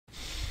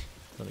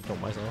trying to kill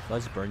myself. Did I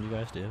just burn you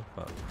guys too?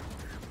 Fuck.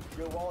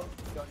 Your wall,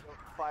 your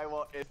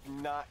firewall is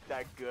not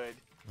that good.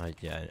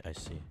 Yeah, I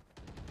see.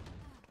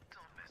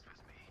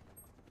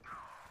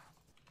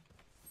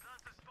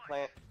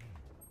 Plant.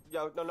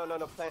 Yo, no,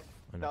 plant.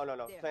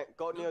 No. Plant.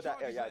 Go near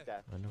that area. Yeah,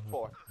 there. I know.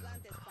 4.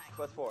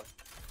 Plus 4.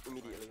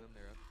 Immediately.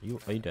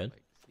 Are you dead?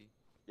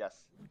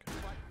 Yes.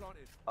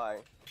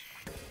 Alright.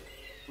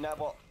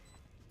 Never. One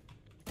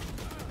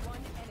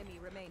enemy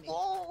remaining.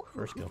 Oh!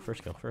 First kill.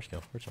 First one.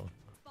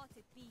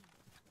 Spotted B.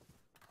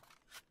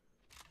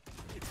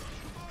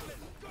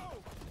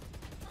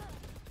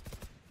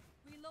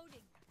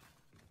 Reloading.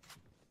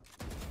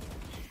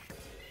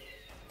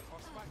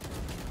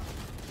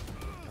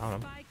 Got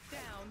him. Spike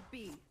down B.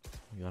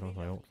 You got him with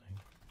my ult thing.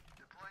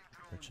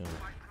 We're chilling.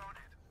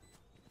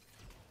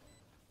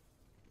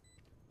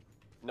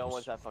 No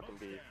one's at fucking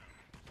B.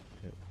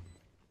 Okay.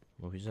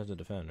 Well, we just have to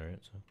defend, right?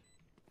 So.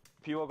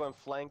 People are going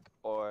flank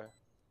or...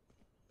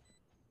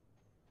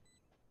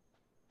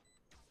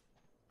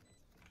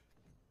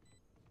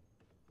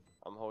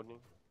 I'm holding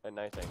a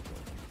nice angle.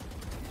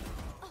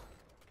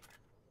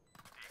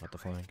 Not the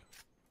flank.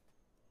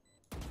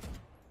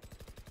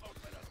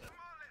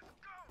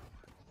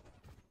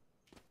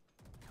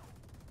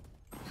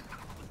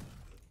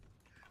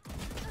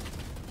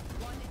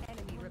 One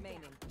enemy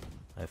remaining.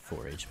 I have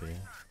 4 HP.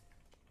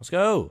 Let's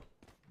go!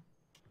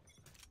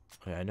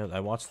 Okay, I know. I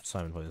watched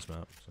Simon play this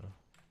map, so.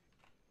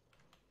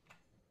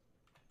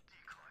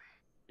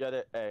 Get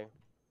it, A.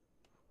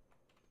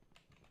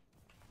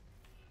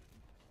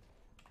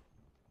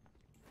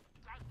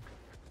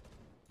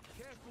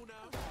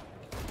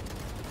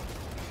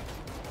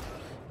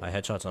 I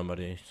headshot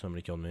somebody.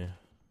 Somebody killed me.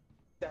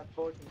 That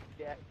boat is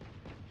dead.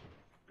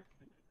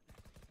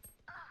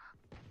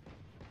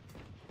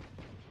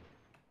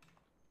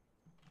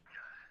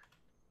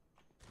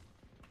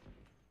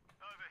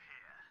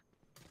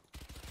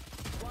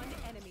 One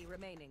enemy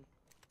remaining.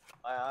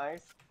 My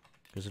eyes.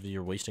 Because if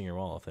you're wasting your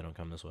wall if they don't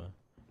come this way.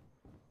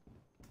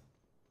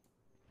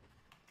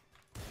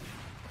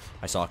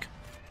 I suck.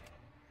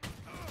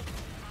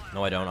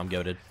 No, I don't. I'm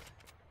goated.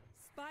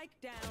 Spike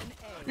down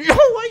A. No,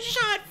 I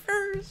shot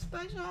first.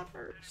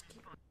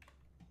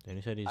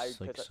 Danny said he's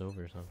like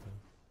silver or something.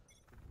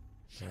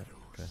 Yeah,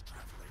 okay.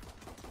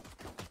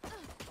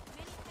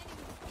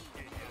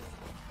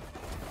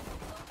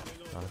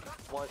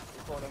 One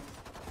corner.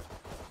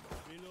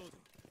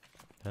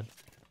 10.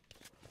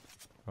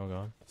 Oh,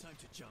 gone. Time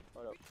to jump.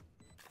 Hold up.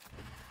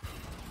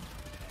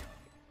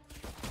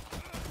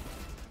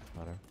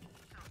 Got her.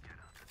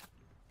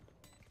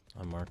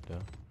 I'm marked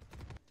though.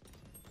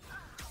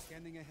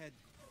 Scanning ahead.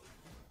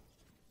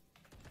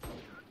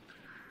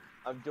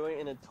 I'm doing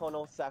an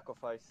eternal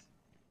sacrifice.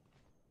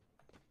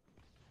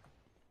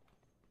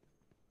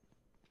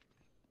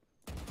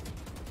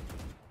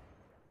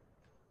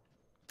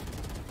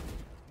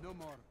 No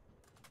more.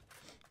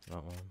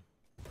 Not one.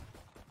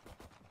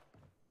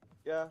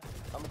 Yeah,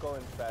 I'm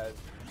going fast.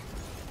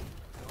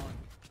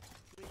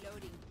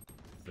 Reloading.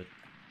 But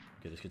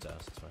get this kid's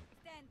ass. It's fine.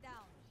 Stand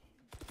down.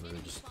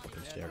 Literally just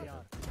fucking scared of him.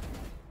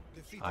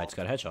 Defeat. Ah, it's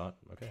got a headshot.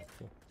 Okay,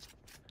 cool.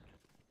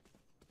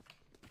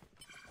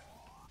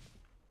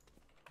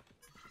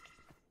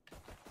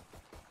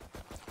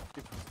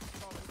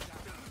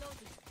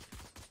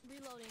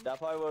 Reloading. That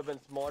probably would have been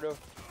smarter,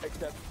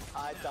 except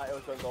I thought it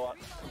was gonna go up.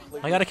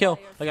 I got a kill.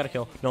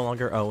 No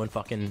longer 0 and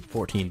fucking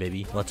 14,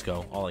 baby. Let's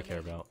go. All I care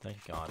about.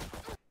 Thank God.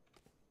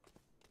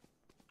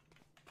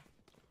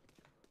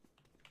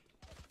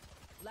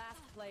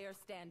 Last player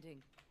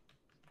standing.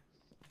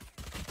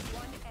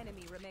 One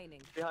enemy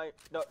remaining. Behind.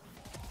 No.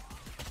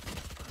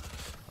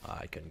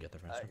 I couldn't get the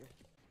first one.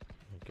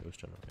 Ghost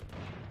jump. Okay.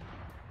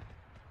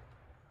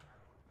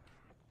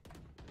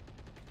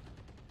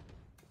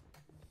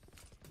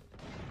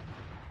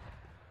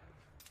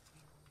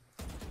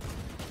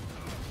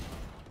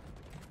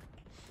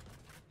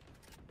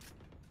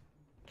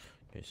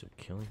 Okay, so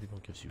killing people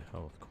gives you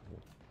health.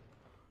 Cool.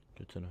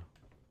 Good to know.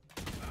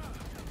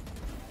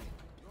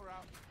 You're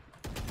out.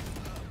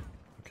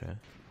 Okay.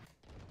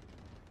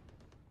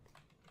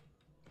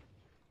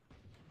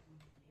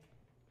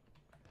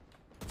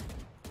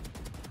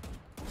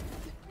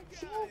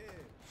 Get out of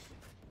here.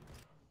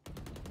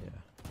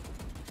 Yeah.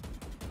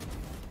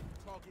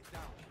 Target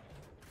down.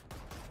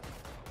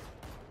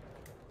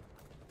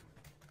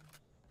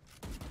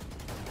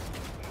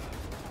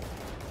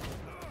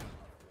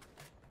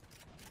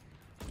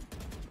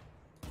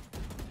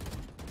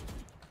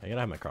 I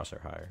gotta have my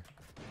crosshair higher.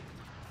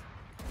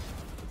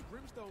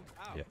 Brimstone's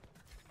out. Yeah.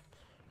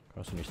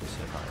 Crosshair needs to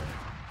sit higher.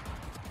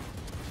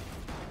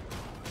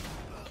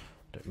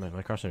 Dude,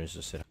 my crosshair needs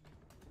to sit.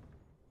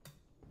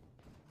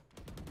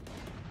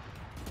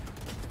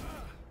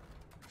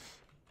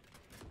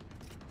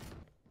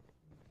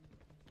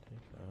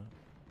 Take that.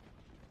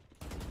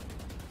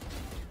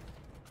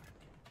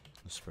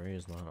 The spray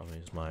is not on me.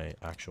 It's my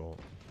actual.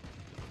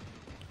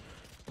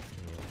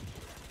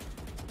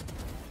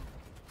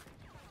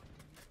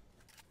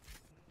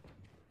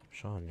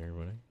 Sean, you're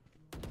winning.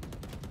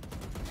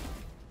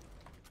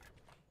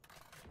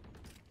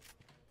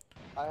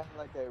 I have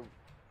like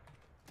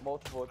a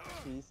multiple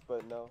piece,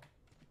 but no.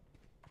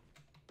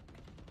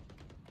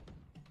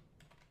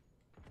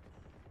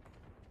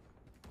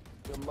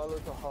 Your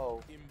mother's a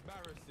hoe.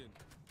 Embarrassing.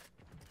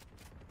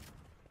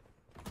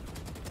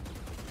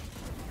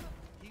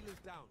 Healer's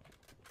down.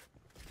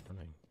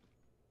 Stunning.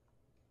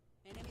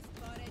 Enemy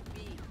spotted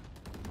B.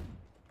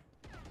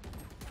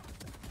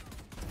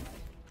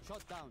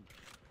 Shot down.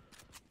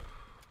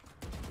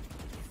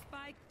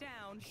 Spike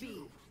down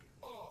B.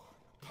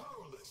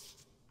 Powerless.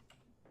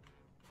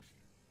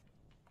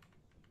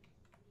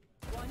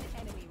 One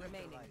enemy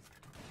remaining.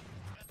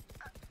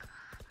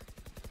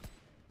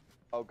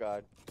 Oh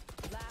god.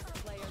 Last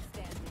player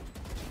standing.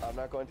 I'm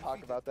not going to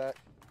talk about that.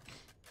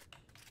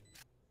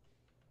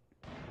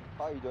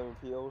 How are you doing,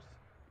 Peels?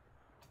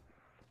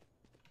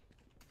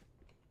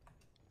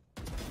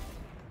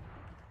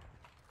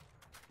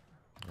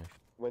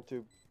 Went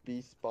to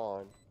B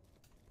spawn.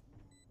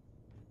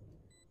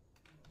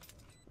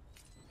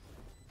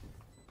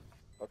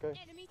 Okay.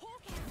 Enemy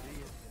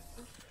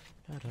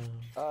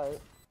Alright.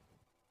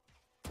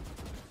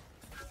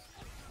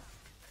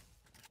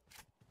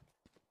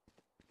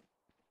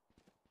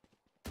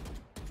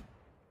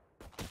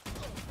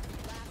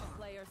 Last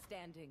player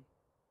standing.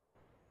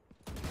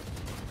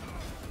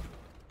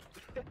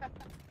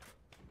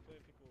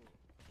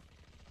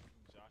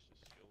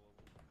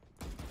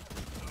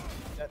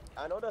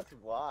 I know that's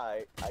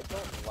why. I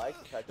don't like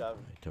to catch up.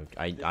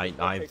 I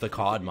have the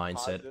COD mindset.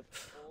 Positive.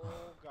 Oh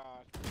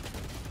god.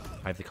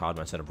 I have the COD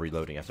mindset of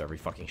reloading after every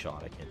fucking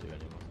shot. I can't do it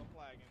anymore.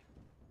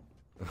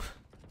 I'm flagging.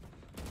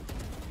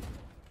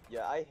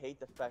 Yeah, I hate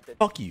the fact that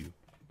Fuck you.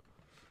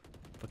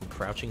 Fucking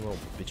crouching little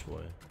bitch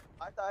boy.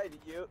 I died to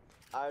you.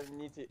 I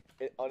need to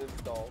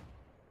uninstall.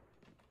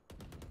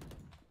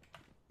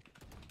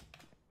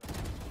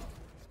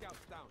 Scouts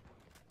down.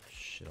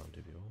 Shit on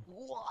two people.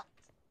 What?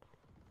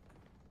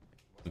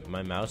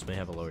 My mouse may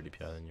have a lower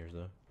DPI than yours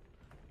though.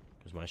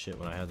 Cause my shit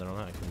when I had that on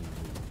that I couldn't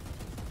move.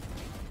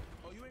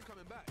 Oh, you ain't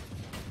coming back.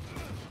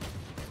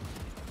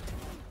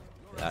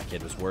 That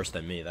kid was worse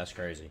than me, that's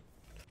crazy.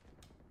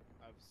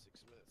 I have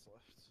 6 minutes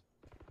left.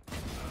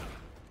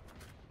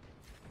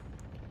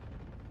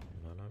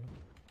 No.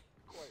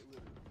 Quite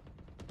literally.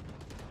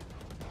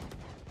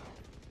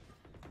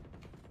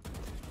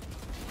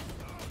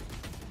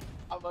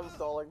 I'm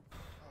uninstalling.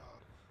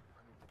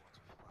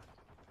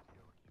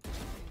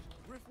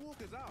 Rift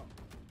Walker's out.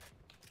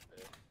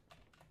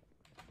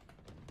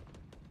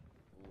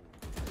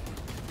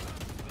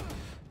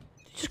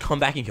 Did you just come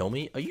back and kill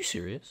me? Are you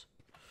serious?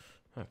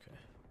 Okay.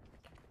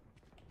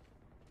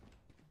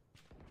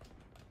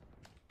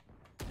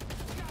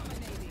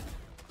 Dominating.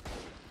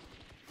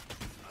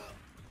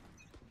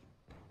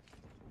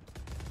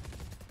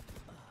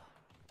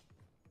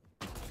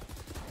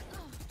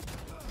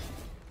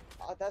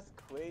 Oh, that's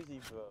crazy,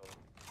 bro.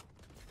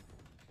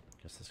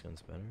 Guess this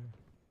gun's better.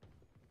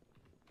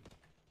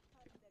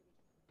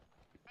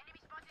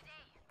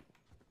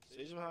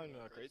 Sage behind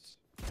crates.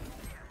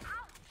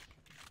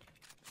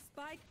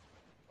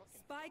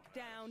 Spike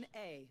down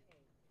A.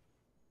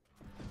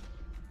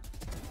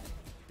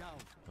 Down.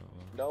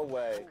 No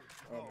way.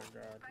 Oh my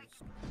god.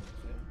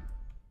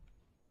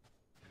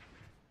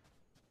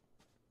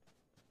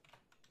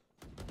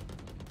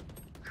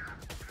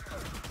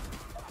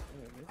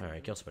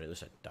 Alright, kill somebody. At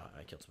least I died.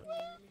 I killed somebody.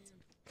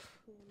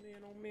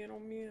 Oh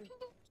man.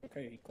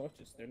 Okay, he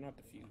clutches. They're not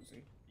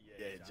defusing.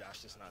 Yeah,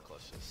 Josh is not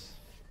clutches.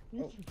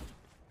 Oh.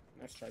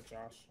 Nice try,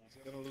 Josh.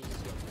 He's gonna lose his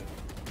gun.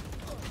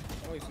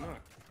 Oh, he's not.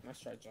 Nice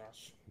try,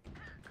 Josh.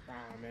 Ah,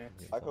 man.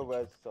 I could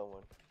res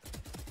someone.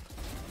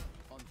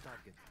 On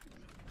target.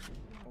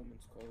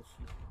 Moment's close.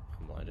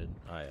 I'm blinded.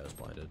 I was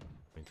blinded.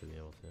 Me to be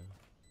able to.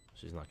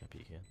 She's not gonna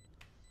peek in.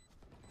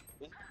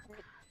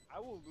 I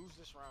will lose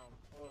this round.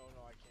 Oh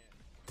no, I can't.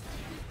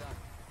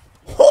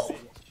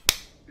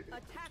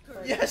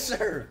 Attacker. Yes,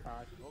 sir!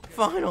 Okay.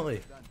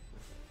 Finally! Done.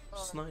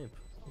 Snipe.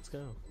 Let's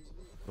go.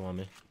 Go on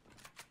me.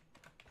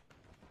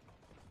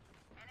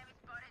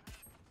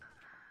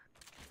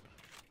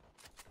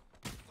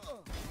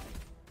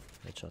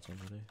 Headshots on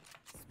me.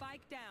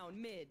 Spike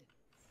down mid.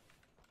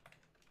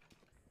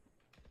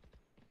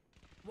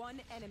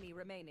 One enemy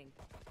remaining.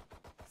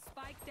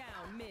 Spike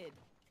down mid.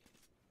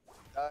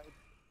 Died.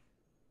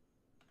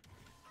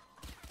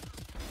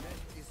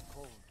 Death is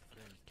cold,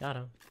 friend. Got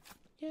him.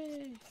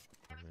 Yay!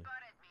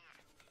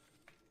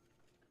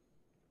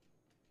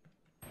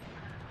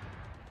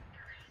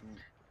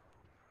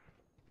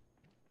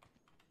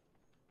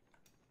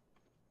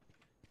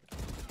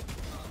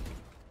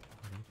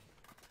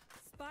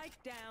 Spike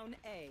down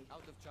A.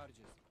 Out of charges.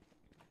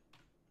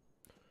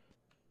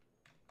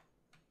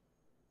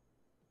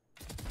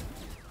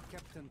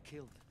 Captain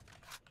killed.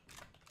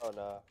 Oh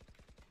no.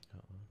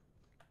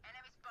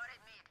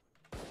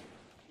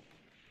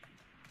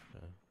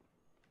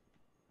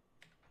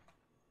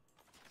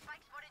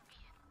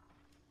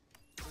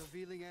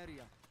 Revealing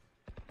area.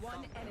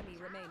 One enemy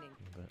remaining.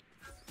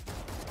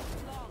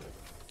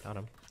 Got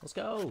him. Let's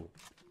go!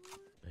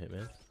 Hit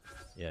man.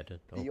 Yeah, I did.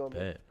 Be Oh, on the-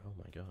 bet. Oh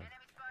my god.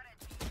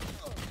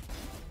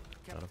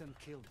 Captain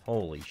killed.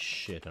 Holy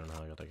shit, I don't know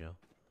how I got that kill.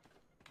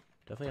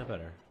 Definitely got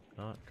better.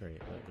 Not great,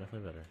 but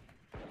definitely better.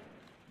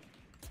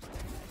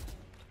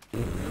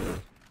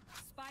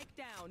 Spike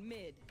down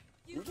mid.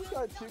 You just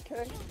got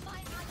 2K?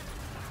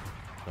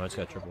 No, I just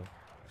got triple.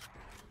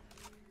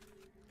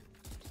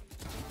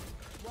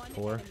 One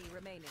 4. enemy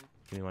remaining.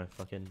 Give me my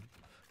fucking...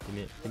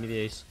 Give me the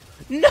ace.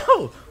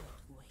 No!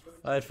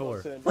 I had 4.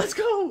 Wilson. Let's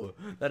go!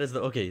 That is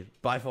the... Okay,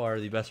 by far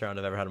the best round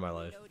I've ever had in my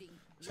life.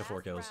 So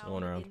 4 kills in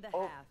 1 round. In the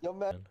Oh, half. yo,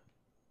 man.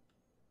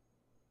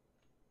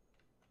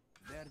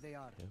 There they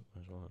are. Yeah,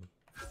 there's one.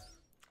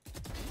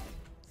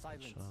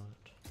 Silence. Shot.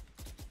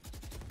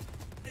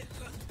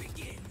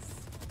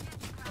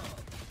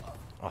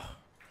 Oh,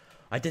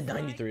 I did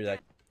 93 that.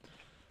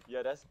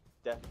 Yeah, that's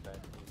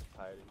deathmatch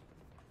entirety.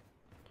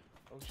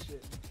 Oh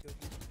shit.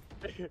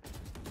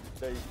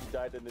 So he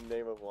died in the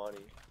name of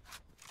Wani.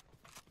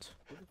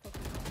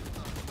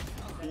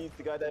 He's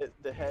the guy that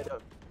the head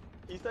of.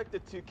 He's like the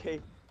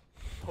 2K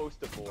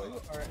poster boy.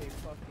 You are a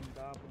fucking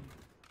goblin.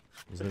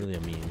 He's literally a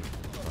meme.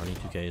 Arnie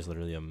 2K is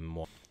literally a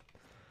mo.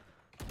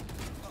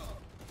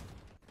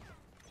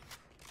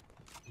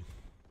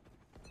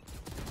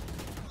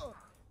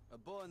 A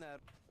bow and arrow.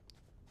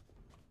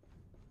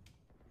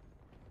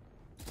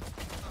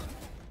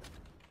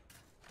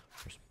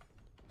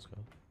 Let's go.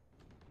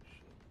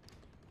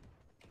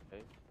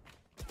 Okay.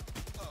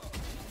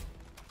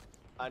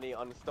 I need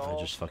uninstall. I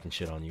just fucking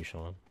shit on you,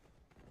 Sean.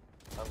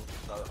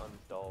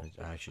 Uninstall.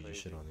 I actually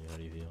just shit on you. How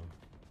do you feel?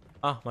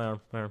 Ah, my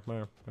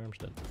arm's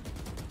dead.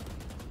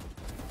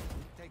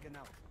 Taken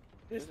out.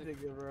 This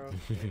nigga, bro.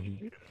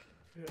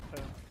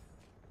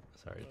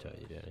 Sorry to tell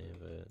you, Danny,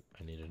 but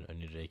I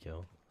needed a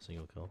kill,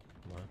 single kill.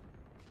 Come on.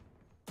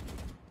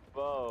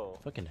 Whoa.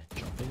 Fucking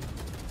jumping.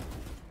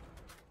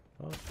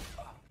 Oh,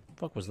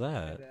 fuck was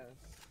that?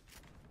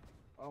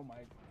 Oh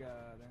my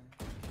god.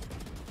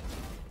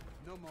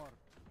 No more.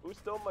 Who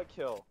stole my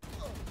kill?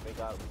 They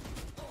got.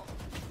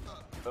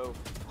 Oh,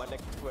 my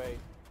next way.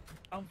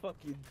 I'm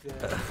fucking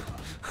dead.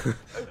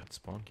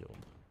 Spawn killed.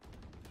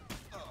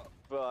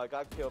 Bro, I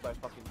got killed by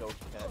fucking Doge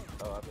Cat.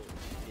 Oh, I mean,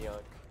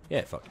 Neon.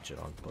 Yeah, fucking shit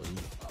on. But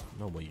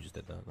no way you just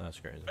did that. That's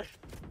crazy.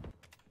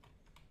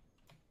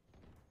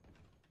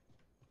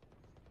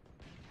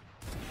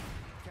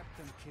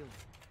 Captain killed.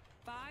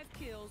 5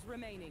 kills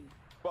remaining.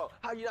 Bro,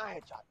 how you not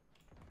headshot?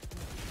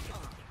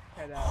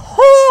 Head out.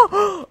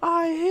 Oh,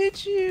 I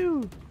hit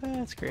you.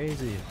 That's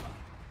crazy.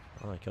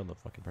 Oh, I killed the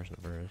fucking person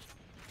first.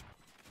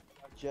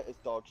 Jet is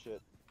dog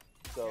shit.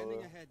 So,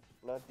 Scanning ahead.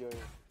 not doing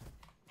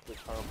the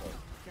combo.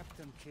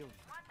 Captain killed.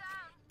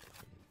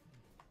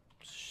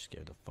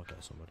 Scared the fuck out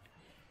of somebody.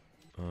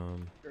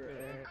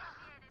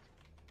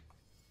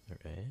 They're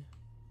A?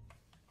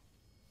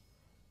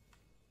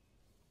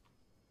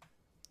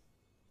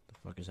 The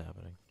fuck is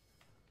happening?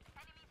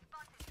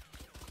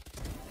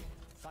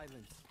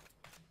 Silence.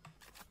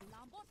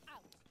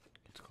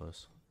 It's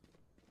close.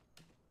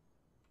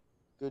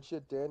 Good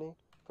shit, Danny.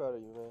 Proud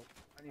of you, man.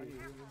 I need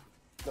you.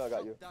 No, I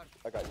got you. Dark,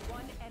 I got you.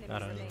 1 enemy I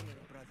don't know. remaining.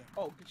 brother.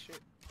 Oh, good shit.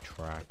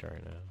 Tracked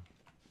right now.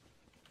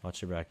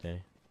 Watch your back,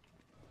 Danny.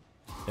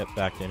 Yep,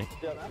 back, Danny.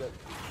 Yeah.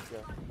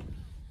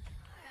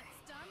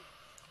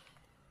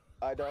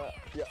 I don't.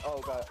 Yeah. Oh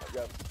god.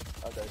 Yep.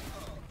 Okay.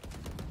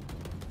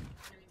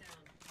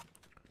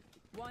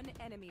 1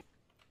 enemy.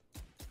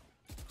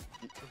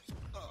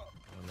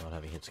 I'm not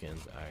having hit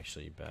scans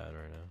actually bad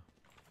right now.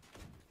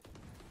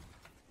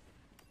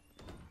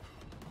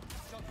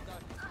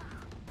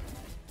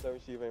 Don't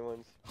receive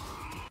anyone's.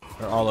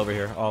 They're all over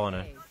here, all on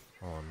it.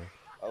 All on me.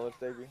 I want to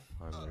save you.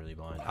 I'm really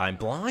blind. I'm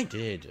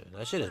blinded!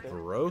 That shit is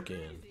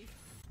broken.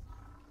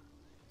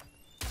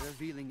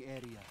 Revealing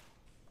area.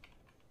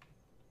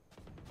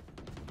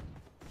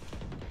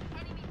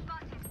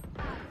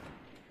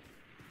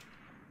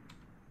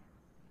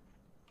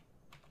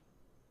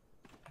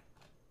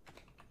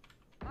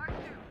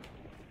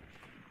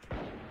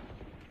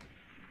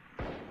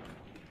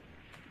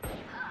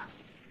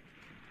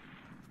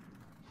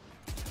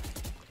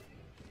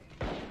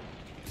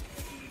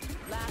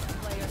 Last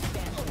player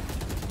standing.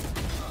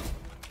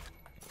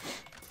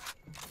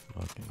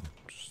 Fucking,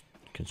 just,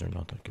 kids are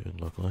not that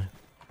good, luckily.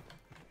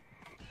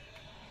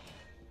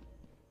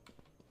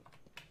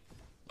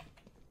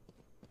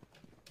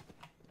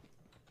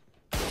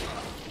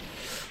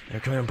 They're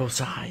coming on both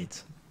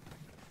sides.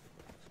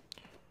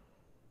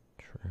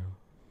 True.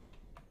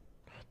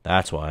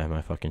 That's why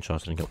my fucking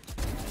shots didn't go.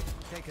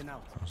 Taken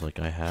out. I was like,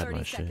 I had 30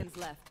 my shit. seconds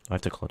left. I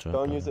have to clutch up.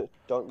 Don't use it.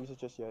 Don't use it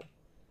just yet.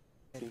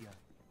 Area.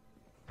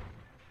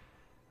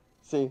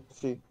 See.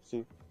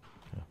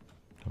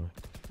 Come on.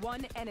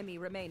 1 enemy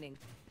remaining.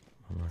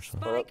 One more shot.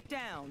 Spike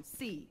down.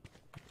 C.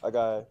 I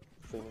got.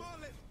 See.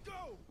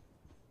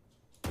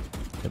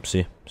 Yep,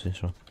 see,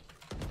 Sean.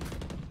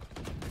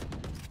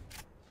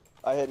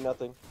 I hit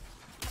nothing.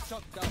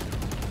 Shot down.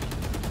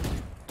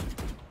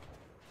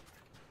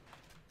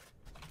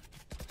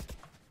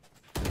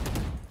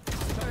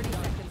 30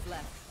 seconds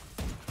left.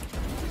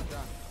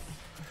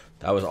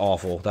 That was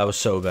awful. That was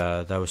so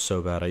bad. That was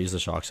so bad. I used the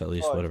shocks at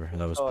least. Oh, Whatever.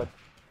 That was. oh.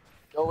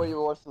 No what you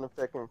watched in the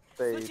second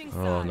phase. Switching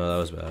Oh sides. no, that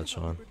was bad,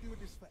 Sean.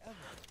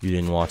 You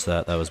didn't watch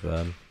that. That was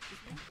bad.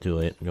 Too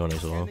late. Going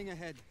as well. Scanning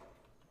ahead.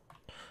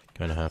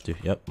 Kinda have to.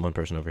 Yep, one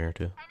person over here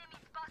too.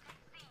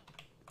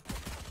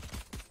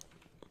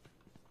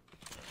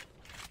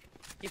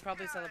 You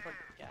probably saw the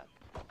yeah.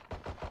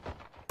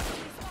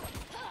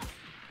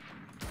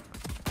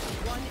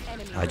 One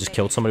enemy I just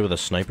killed remaining. somebody with a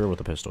sniper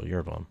with a pistol. You're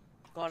a bum.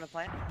 Going to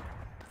play?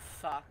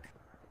 Fuck.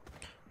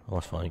 I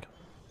lost flank.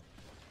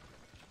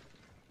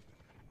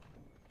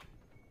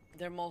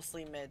 They're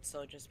mostly mid,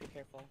 so just be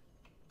careful.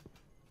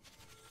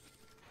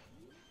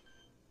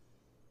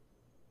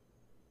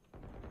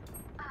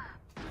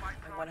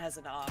 And one has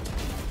an op.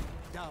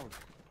 Down.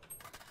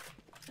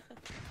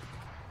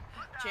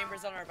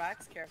 Chambers on our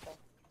backs, careful.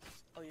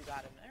 Oh, you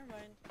got him. Never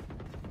mind.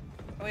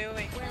 Oh,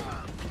 wait.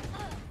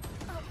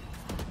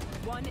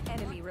 One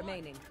enemy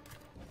remaining.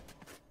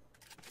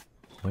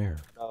 Where?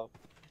 Oh,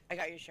 I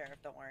got you,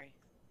 Sheriff. Don't worry.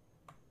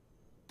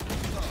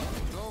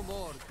 No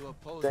more to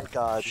oppose. thank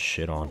God.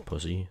 Shit on,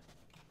 pussy.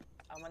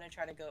 I'm gonna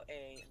try to go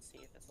A and see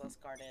if it's less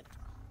guarded.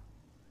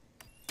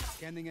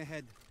 Scanning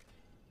ahead.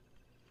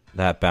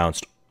 That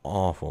bounced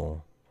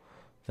awful.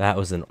 That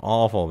was an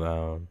awful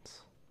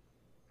bounce.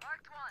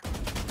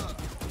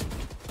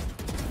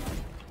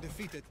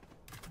 Defeated.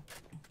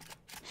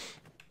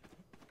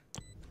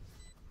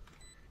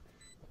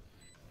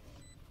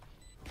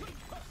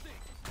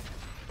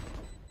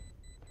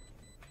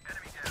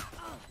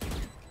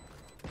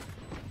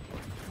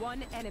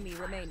 One enemy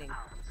remaining.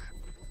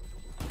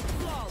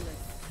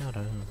 Flawless.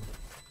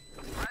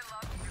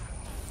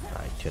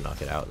 I could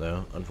knock it out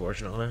though,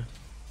 unfortunately.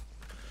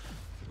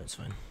 That's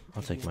fine.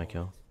 I'll take my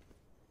kill.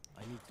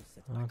 I need to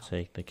set I'll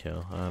take the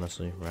kill. I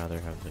honestly rather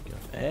have the kill.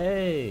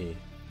 Hey!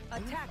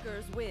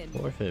 Attackers win.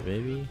 Forfeit,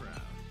 baby.